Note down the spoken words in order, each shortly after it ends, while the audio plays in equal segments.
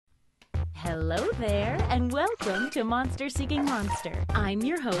Hello there, and welcome to Monster Seeking Monster. I'm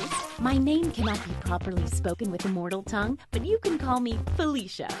your host. My name cannot be properly spoken with a mortal tongue, but you can call me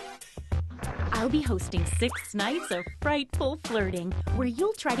Felicia. I'll be hosting 6 nights of frightful flirting, where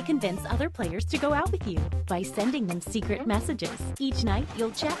you'll try to convince other players to go out with you by sending them secret messages. Each night,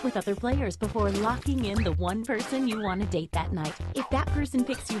 you'll chat with other players before locking in the one person you want to date that night. If that person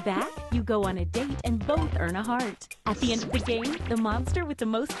picks you back, you go on a date and both earn a heart. At the end of the game, the monster with the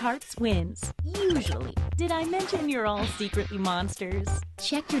most hearts wins. Usually. Did I mention you're all secretly monsters?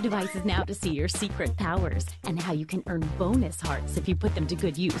 Check your devices now to see your secret powers and how you can earn bonus hearts if you put them to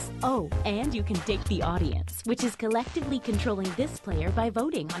good use. Oh, and you can date the audience, which is collectively controlling this player by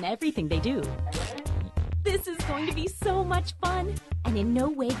voting on everything they do. This is going to be so much fun, and in no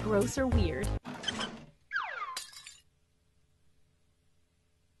way gross or weird.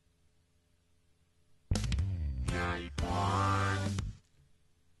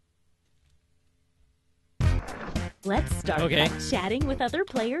 Let's start by chatting with other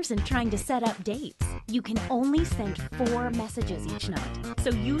players and trying to set up dates. You can only send 4 messages each night, so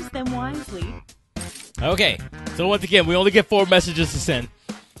use them wisely. Okay, so once again, we only get 4 messages to send.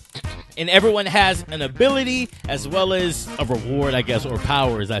 And everyone has an ability as well as a reward, I guess, or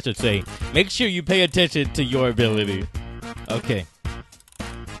powers, I should say. Make sure you pay attention to your ability. Okay.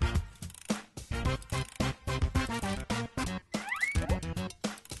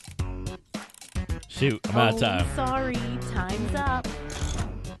 Shoot, I'm out of time. Sorry, time's up.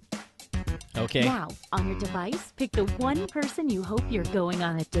 Okay. Now, on your device, pick the one person you hope you're going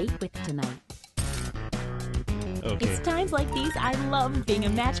on a date with tonight. Okay. It's times like these I love being a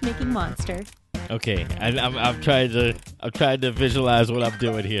matchmaking monster. Okay, I'm trying to visualize what I'm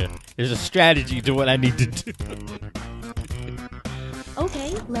doing here. There's a strategy to what I need to do.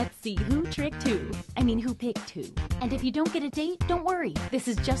 Okay, let's see who tricked who. Who picked who. And if you don't get a date, don't worry. This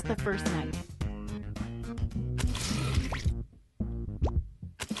is just the first night.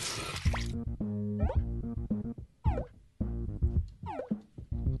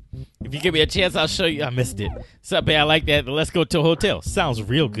 If you give me a chance, I'll show you. I missed it. What's up, man? I like that. Let's go to a hotel. Sounds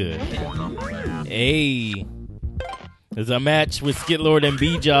real good. Hey. There's a match with Skitlord and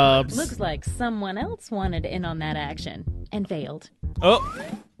B-Jobs. Looks like someone else wanted in on that action and failed. Oh.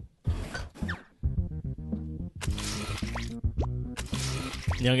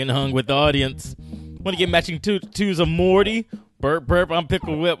 Young and hung with the audience. Want to get matching twos of Morty? Burp, burp, I'm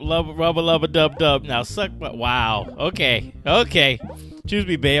pickle whip, rubber, lubber, dub, dub. Now suck, but wow. Okay. Choose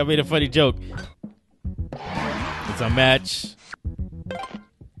me, babe. I made a funny joke. It's a match.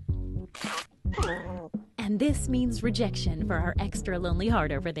 And this means rejection for our extra lonely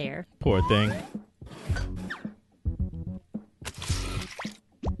heart over there. Poor thing.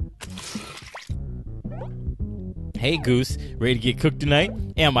 Hey, Goose. Ready to get cooked tonight?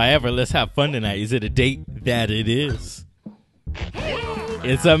 Am I ever? Let's have fun tonight. Is it a date? That it is.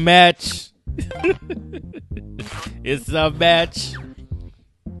 It's a match. It's a match.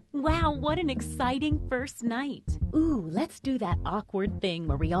 Wow, what an exciting first night. Ooh, let's do that awkward thing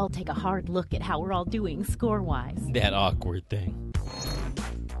where we all take a hard look at how we're all doing score-wise. That awkward thing.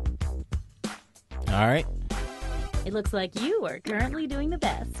 All right. It looks like you are currently doing the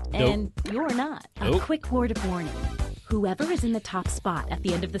best, Nope. and you're not. Nope. A quick word of warning. Whoever is in the top spot at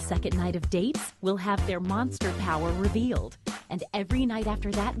the end of the second night of dates will have their monster power revealed. And every night after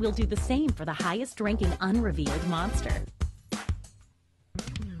that, we'll do the same for the highest ranking unrevealed monster.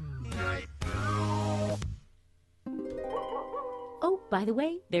 Oh, by the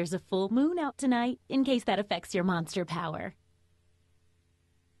way, there's a full moon out tonight, in case that affects your monster power.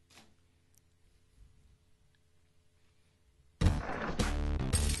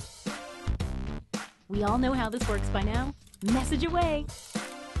 We all know how this works by now. Message away.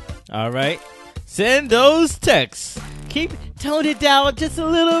 All right. Send those texts. Tone it down just a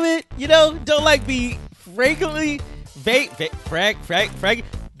little bit. Don't be fragrantly frag.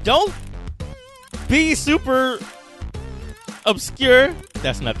 Don't be super obscure.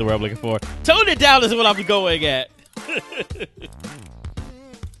 That's not the word I'm looking for. Tone it down is what I'm going at.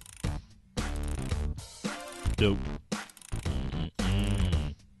 Dope.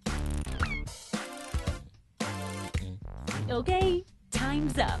 Okay,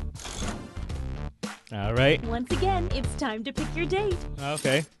 time's up. All right. Once again, it's time to pick your date.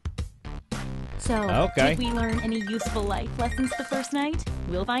 Okay. So, did we learn any useful life lessons the first night?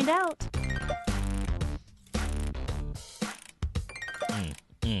 We'll find out.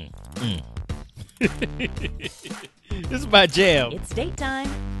 This is my jam. It's date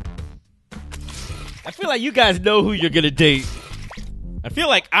time. I feel like you guys know who you're going to date. I feel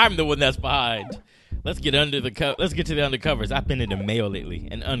like I'm the one that's behind. Let's get to the undercovers. I've been in the mail lately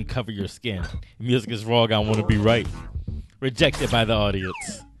and uncover your skin. Music is wrong. I want to be right. Rejected by the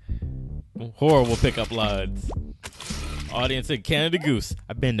audience. Horrible pickup lines. Audience said Canada Goose.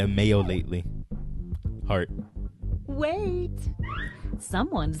 I've been to mail lately. Heart. Wait.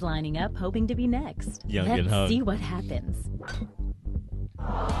 Someone's lining up hoping to be next. Young Let's and hung. see what happens.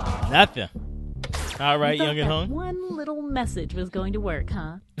 Nothing. All right, You thought young and that hung. one little message was going to work,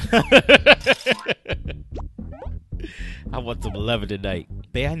 huh? I want some love tonight.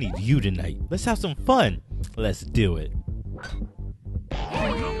 Babe, I need you tonight. Let's have some fun. Let's do it.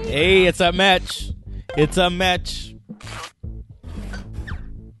 Hey, it's a match. It's a match.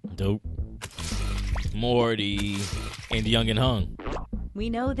 Dope. Morty and Young and Hung. We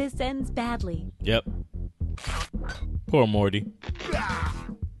know this ends badly. Yep. Poor Morty.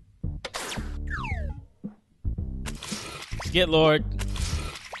 Skit Lord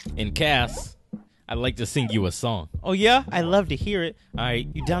and Cass, I'd like to sing you a song. Oh yeah? I'd love to hear it. Alright,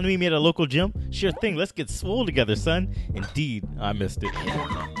 you down to meet me at a local gym? Sure thing, let's get swole together, son. Indeed, I missed it.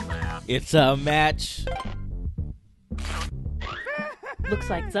 It's a match. Looks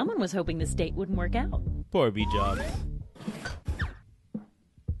like someone was hoping this date wouldn't work out. Poor B-Job.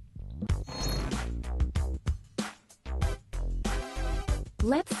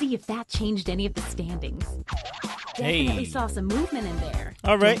 Let's see if that changed any of the standings. Hey. Definitely saw some movement in there.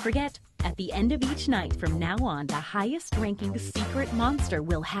 All right. Don't forget, at the end of each night from now on, the highest ranking secret monster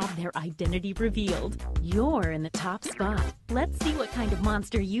will have their identity revealed. You're in the top spot. Let's see what kind of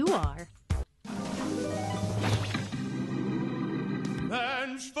monster you are.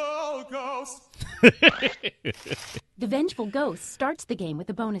 Vengeful Ghost. The Vengeful Ghost starts the game with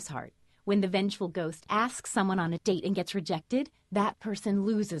a bonus heart. When the Vengeful Ghost asks someone on a date and gets rejected, that person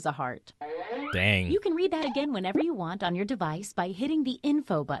loses a heart. Dang. You can read that again whenever you want on your device by hitting the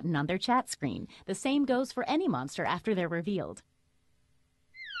info button on their chat screen. The same goes for any monster after they're revealed.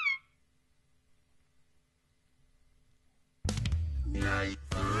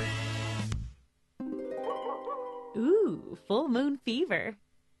 Ooh, full moon fever.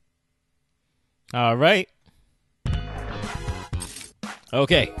 All right.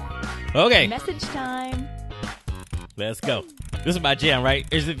 Okay. Okay. Message time. Let's go. This is my jam, right?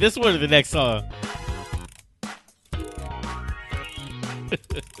 Is it this one or the next song?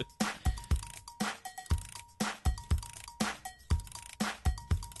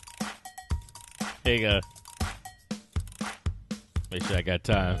 There you go. Make sure I got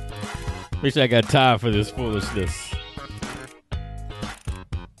time. Make sure I got time for this foolishness.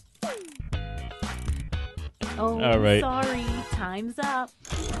 Oh, All right. sorry. Time's up.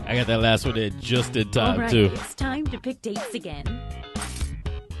 I got that last one there just in time, All right, too. it's time to pick dates again.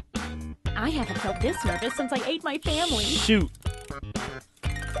 I haven't felt this nervous since I ate my family. Shoot.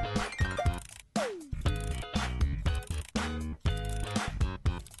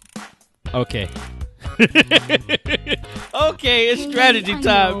 Okay. Okay, it's strategy I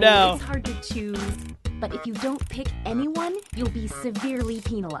time know, now. It's hard to choose, but if you don't pick anyone, you'll be severely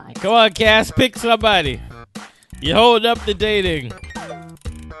penalized. Come on, Cass, pick somebody. You hold up the dating.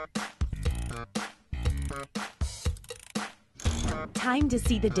 Time to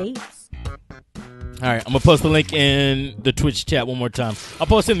see the dates. All right, I'm going to post the link in the Twitch chat one more time. I'll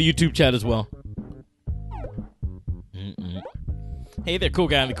post it in the YouTube chat as well. Hey there, cool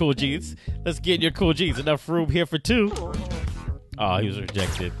guy in the cool jeans. Let's get in your cool jeans. Enough room here for two. Oh, he was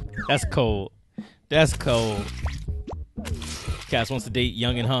rejected. That's cold. That's cold. Cass wants to date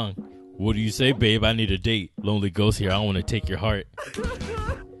Young and Hung. What do you say, babe? I need a date. Lonely ghost here. I don't want to take your heart.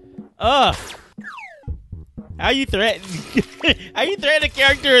 How you threaten? How you threaten a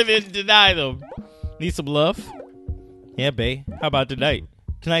character and then deny them? Need some love? Yeah, babe. How about tonight?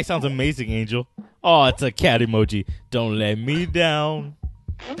 Tonight sounds amazing, Angel. Oh, it's a cat emoji. Don't let me down.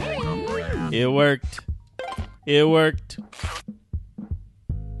 It worked. It worked.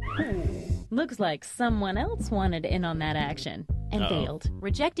 Looks like someone else wanted in on that action and failed.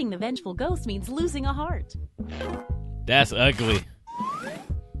 Rejecting the Vengeful Ghost means losing a heart. That's ugly.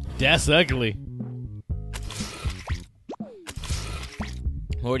 That's ugly.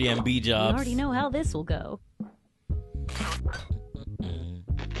 Morty and B-Jobs. We already know how this will go.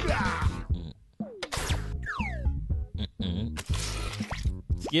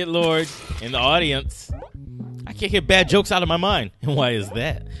 Skid Lord in the audience. I can't get bad jokes out of my mind. And why is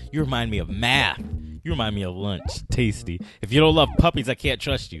that? You remind me of math. You remind me of lunch. Tasty. If you don't love puppies, I can't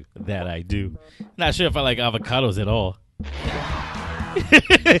trust you. That I do. Not sure if I like avocados at all.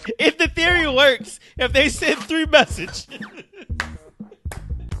 If the theory works, if they send 3 messages.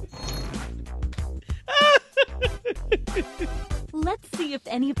 Let's see if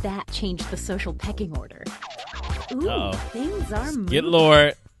any of that changed the social pecking order. Ooh, Uh-oh. things are moving. Get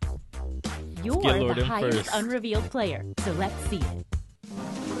Lord. You're get Lord the in highest first. unrevealed player, so let's see it.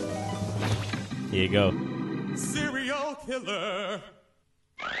 Here you go. Serial killer.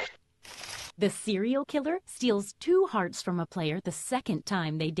 The serial killer steals 2 hearts from a player the second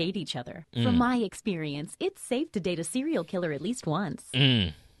time they date each other. From my experience, it's safe to date a serial killer at least once.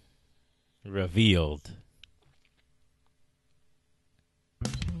 Revealed.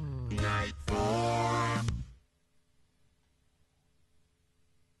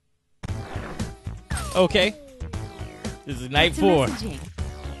 Okay. This is night What's the 4. messaging?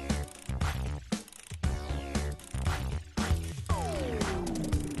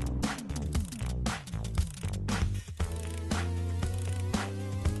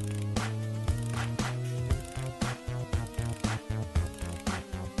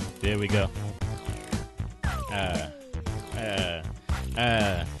 There we go. I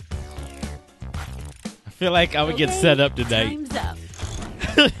feel like I would get set up tonight. Time's up.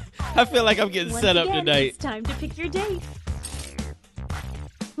 I feel like I'm getting Once set up again, tonight. It's time to pick your date.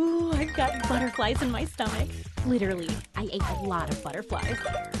 Ooh, I've got butterflies in my stomach. Literally, I ate a lot of butterflies.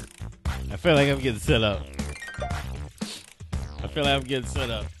 I feel like I'm getting set up. I feel like I'm getting set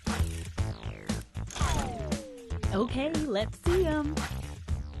up. Okay, let's see them.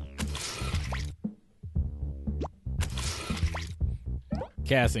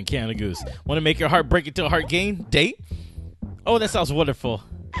 Cass and Canada Goose. Want to make your heart break into a heart gain? Date? Oh, that sounds wonderful.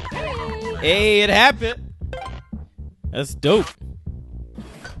 Hey, it happened. That's dope.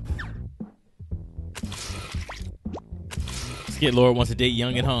 Skid Lord wants to date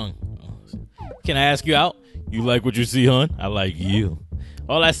Young and Hung. Can I ask you out? You like what you see, hon? I like you.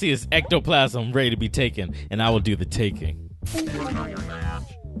 All I see is ectoplasm ready to be taken, and I will do the taking.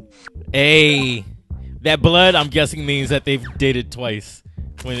 Hey, that blood, I'm guessing, means that they've dated twice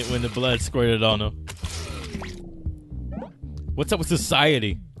when the blood squirted on them. What's up with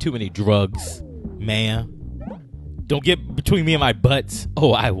society? Too many drugs, man. Don't get between me and my butts.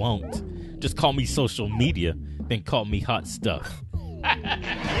 Oh, I won't. Just call me social media, then call me hot stuff.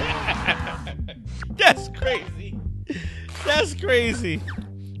 That's crazy. That's crazy.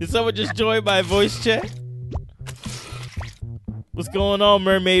 Did someone just join my voice chat? What's going on,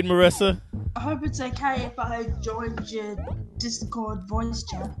 Mermaid Marissa? I hope it's okay if I joined your Discord voice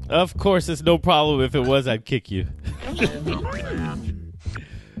chat. Of course, it's no problem. If it was, I'd kick you.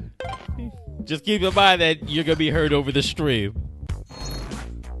 Just keep in mind that you're going to be heard over the stream.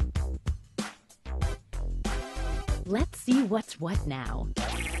 Let's see what's what now.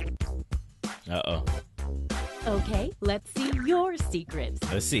 Uh-oh. Okay, let's see your secrets.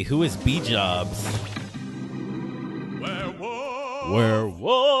 Let's see. Who is B-Jobs? Werewolf.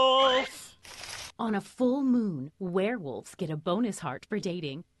 Werewolf. On a full moon, werewolves get a bonus heart for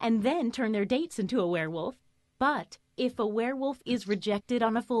dating and then turn their dates into a werewolf. But if a werewolf is rejected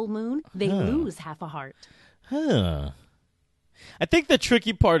on a full moon, they lose half a heart. Huh. I think the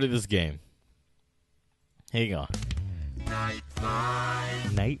tricky part of this game. Hang on.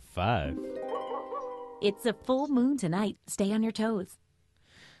 Night 5. It's a full moon tonight. Stay on your toes.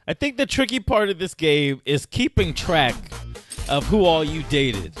 I think the tricky part of this game is keeping track of who all you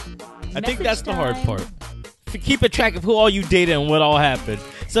dated. I think Message that's the hard time. part. To keep a track of who all you dated and what all happened.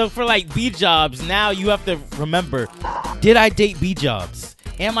 So for like B-Jobs, now you have to remember, did I date B-Jobs?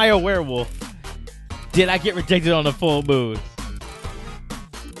 Am I a werewolf? Did I get rejected on a full moon?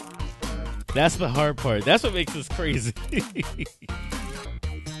 That's the hard part. That's what makes this crazy.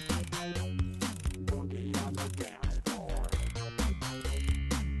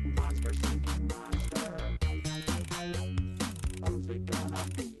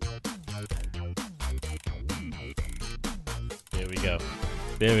 There we go.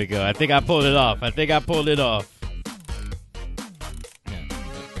 There we go. I think I pulled it off.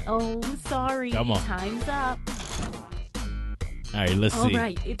 Oh, sorry. Come on. Time's up. All right, let's All see.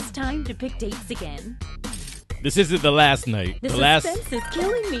 right, it's time to pick dates again. This isn't the last night. The The suspense is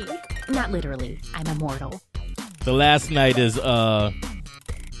killing me. Not literally. I'm immortal. last night is the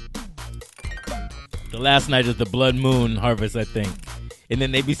last night is the blood moon harvest, I think. And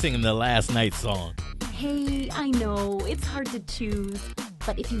then they be singing the last night song. Hey, I know, it's hard to choose.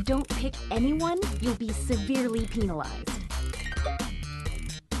 But if you don't pick anyone, you'll be severely penalized.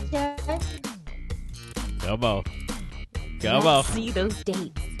 Yeah. Come on. Come on. Let's see those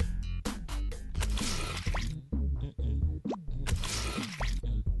dates.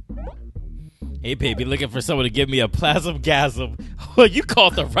 Hey, baby, looking for someone to give me a plasmagasm. Well, you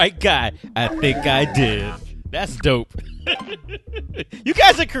called the right guy. I think I did. That's dope. You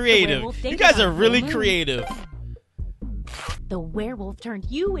guys are creative. werewolf You dated guys on are a really full moon. creative. The werewolf turned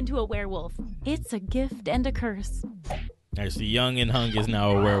you into a werewolf. It's a gift and a curse. Actually, Young and Hung is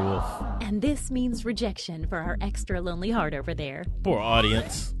now a werewolf. And this means rejection for our extra lonely heart over there. Poor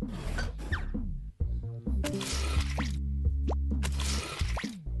audience.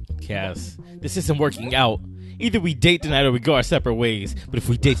 Cass, this isn't working out. Either we date tonight or we go our separate ways. But if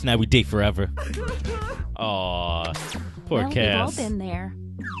we date tonight, we date forever. Aw, poor Well, we've all Cass. been there.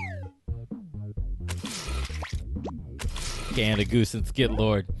 Canada Goose and Skid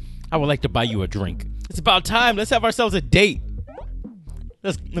Lord, I would like to buy you a drink. It's about time. Let's have ourselves a date.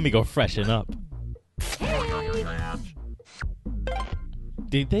 Let me go freshen up.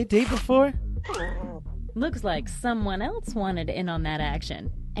 Did they date before? Looks like someone else wanted in on that action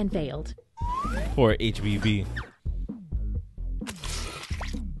and failed. Poor HBB.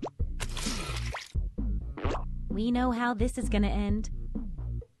 We know how this is gonna end.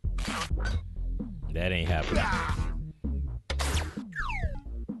 That ain't happening.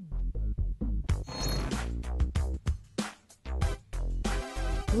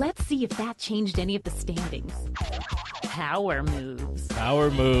 Let's see if that changed any of the standings. Power moves.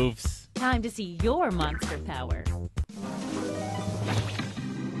 Power moves. Time to see your monster power.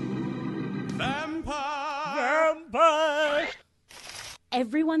 Vampire.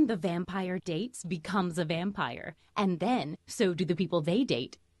 Everyone the vampire dates becomes a vampire, and then so do the people they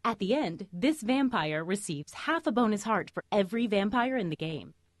date. At the end, this vampire receives half a bonus heart for every vampire in the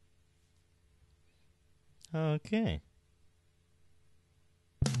game. Okay.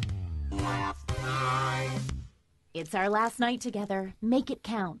 It's our last night together. Make it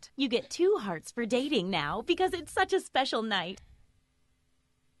count. You get 2 hearts for dating now because it's such a special night.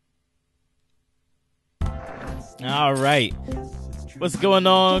 All right. What's going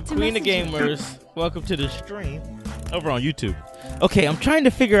on, Get to Queen of messaging. Gamers? Welcome to the stream over on YouTube. Okay, I'm trying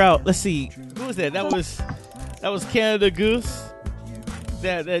to figure out. Let's see. Who was that? That was Canada Goose.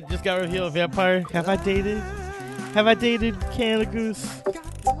 That just got revealed vampire. Have I dated Canada Goose?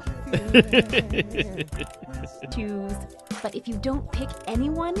 Choose. But if you don't pick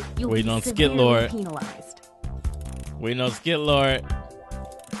anyone, you'll Waiting be on Skit severely Lord. penalized. Waiting on Skid Lord.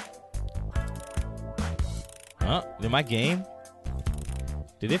 Huh? Did my game?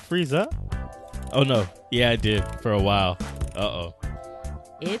 Did it freeze up? Oh no. Yeah, it did for a while. Uh-oh.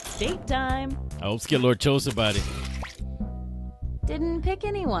 It's date time. I hope Skid Lord chose somebody. Didn't pick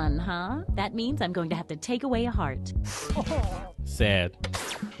anyone, huh? That means I'm going to have to take away a heart. Sad.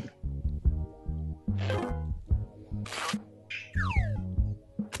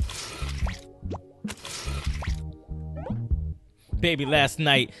 Baby, last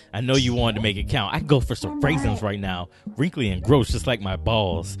night, I know you wanted to make it count. I can go for some raisins right now. Wrinkly and gross, just like my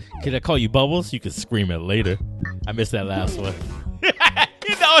balls. Could I call you Bubbles? You can scream it later. I missed that last one.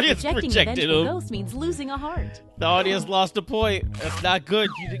 The audience Rejecting rejected a vengeful him. ghost means losing a heart. The audience lost a point. That's not good.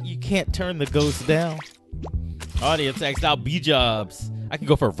 You can't turn the ghost down. Audience asked out B-jobs. I can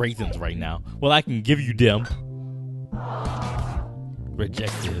go for raisins right now. Well, I can give you them.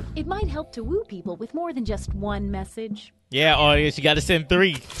 Rejected. It might help to woo people with more than just one message. Yeah, audience, you gotta send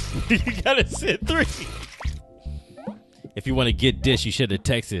 3. You gotta send 3. If you want to get this, you should have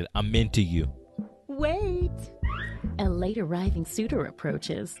texted, I'm into you. Wait. A late arriving suitor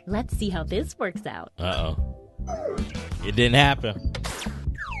approaches. Let's see how this works out. Uh-oh. It didn't happen.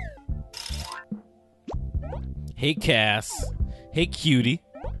 Hey, Cass. Hey, cutie.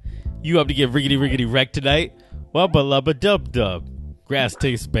 You up to get riggedy wrecked tonight? Wubba lubba dub dub. Grass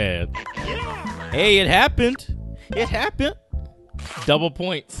tastes bad. Hey, it happened. It happened. Double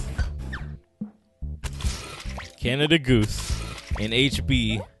points. Canada Goose and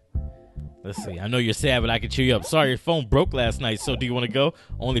HB. Let's see. I know you're sad, but I can cheer you up. Sorry, your phone broke last night, so do you want to go?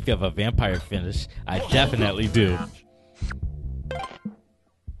 Only if you have a vampire finish. I definitely do.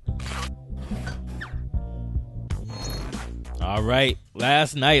 All right.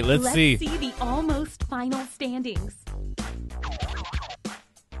 Last night. Let's see. the almost final standings.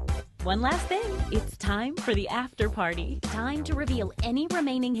 One last thing. It's time for the after party. Time to reveal any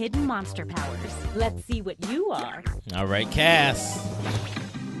remaining hidden monster powers. Let's see what you are. All right, Cass.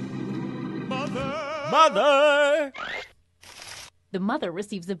 Mother. Mother. The mother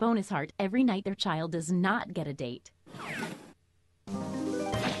receives a bonus heart every night their child does not get a date.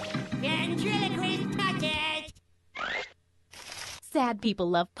 Ventriloquist puppet! Sad people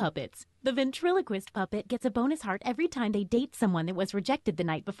love puppets. The ventriloquist puppet gets a bonus heart every time they date someone that was rejected the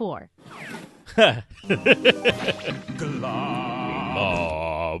night before.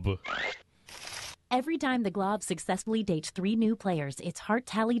 Bob. Every time the glob successfully dates 3 new players, its heart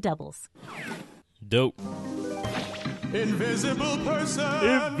tally doubles. Dope. Invisible person.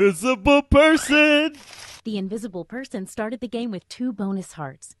 Invisible person. The invisible person started the game with 2 bonus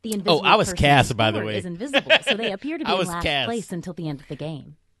hearts. The invisible I was person's Cass, by the score way. is invisible, so they appear to be I in was last Cass. place until the end of the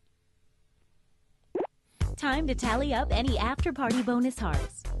game. Time to tally up any after-party bonus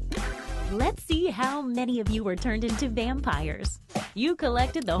hearts. Let's see how many of you were turned into vampires. You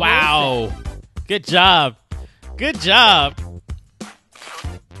collected the whole Wow. Good job. Good job.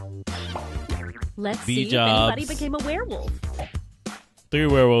 set. Let's B see if jobs. anybody became a werewolf. 3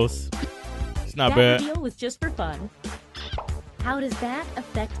 werewolves. It's not That bad. reveal was just for fun. How does that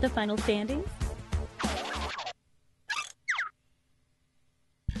affect the final standings?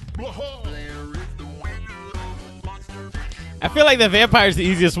 I feel like the vampire's the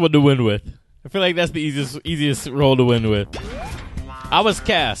easiest one to win with. I feel like that's the easiest role to win with. I was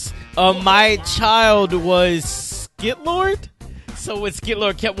Cass. My child was Skitlord. So when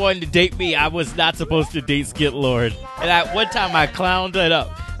Skitlord kept wanting to date me, I was not supposed to date Skitlord. And at one time I clowned it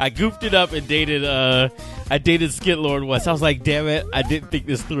up. I goofed it up and dated Skitlord once. I was like, damn it, I didn't think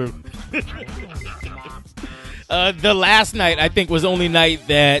this through. The last night, I think, was the only night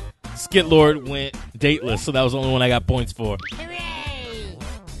that Skitlord went dateless, so that was the only one I got points for. Hooray!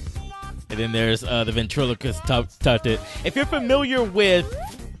 And then there's the ventriloquist tutted. If you're familiar with,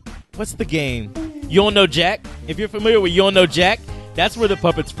 what's the game? You Don't Know Jack? If you're familiar with You Don't Know Jack, that's where the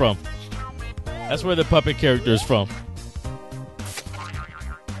puppet's from. That's where the puppet character is from.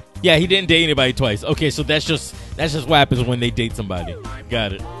 Yeah, he didn't date anybody twice. Okay, so that's just what happens when they date somebody.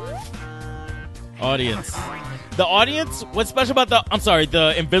 Got it. Audience. The audience, what's special about the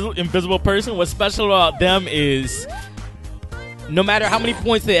invisible person, what's special about them is no matter how many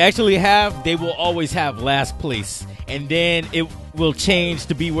points they actually have, they will always have last place. And then it will change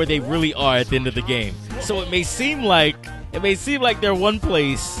to be where they really are at the end of the game. So it may seem like they're one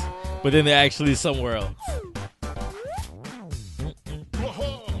place, but then they're actually somewhere else.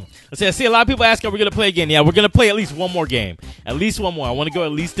 I see a lot of people ask, are we going to play again? Yeah, we're going to play at least one more game. At least one more. I want to go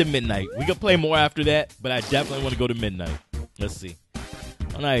at least to midnight. We can play more after that, but I definitely want to go to midnight. Let's see.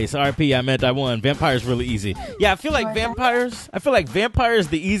 Oh, nice. RP, I meant I won. Vampire's really easy. Yeah, I feel like vampires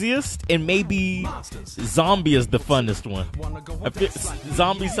the easiest, and maybe zombie is the funnest one.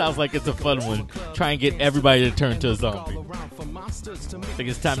 Zombie sounds like it's a fun one. Try and get everybody to turn to a zombie. I think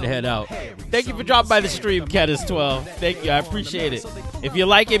it's time to head out. Thank you for dropping by the stream, Catus12. Thank you. I appreciate it. If you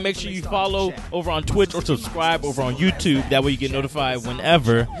like it, make sure you follow over on Twitch or subscribe over on YouTube. That way you get notified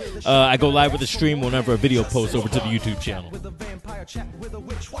whenever I go live with a stream, whenever a video posts over to the YouTube channel.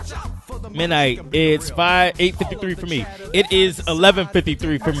 Midnight. It's 8:53 for me. It is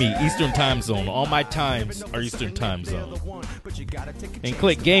 11:53 for me, Eastern Time Zone. All my times are Eastern Time Zone. And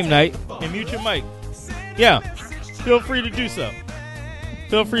click Game Night and mute your mic. Yeah, feel free to do so.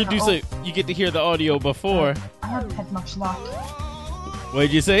 Feel free to do so. You get to hear the audio before. I haven't had much luck. What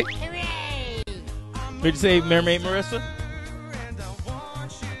did you say? Hooray! What did you say, Mermaid Marissa?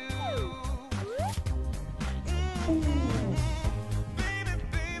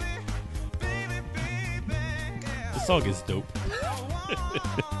 The song is dope.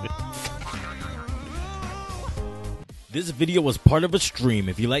 This video was part of a stream.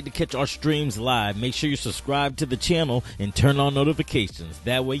 If you like to catch our streams live, make sure you subscribe to the channel and turn on notifications.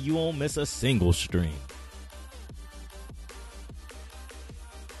 That way you won't miss a single stream.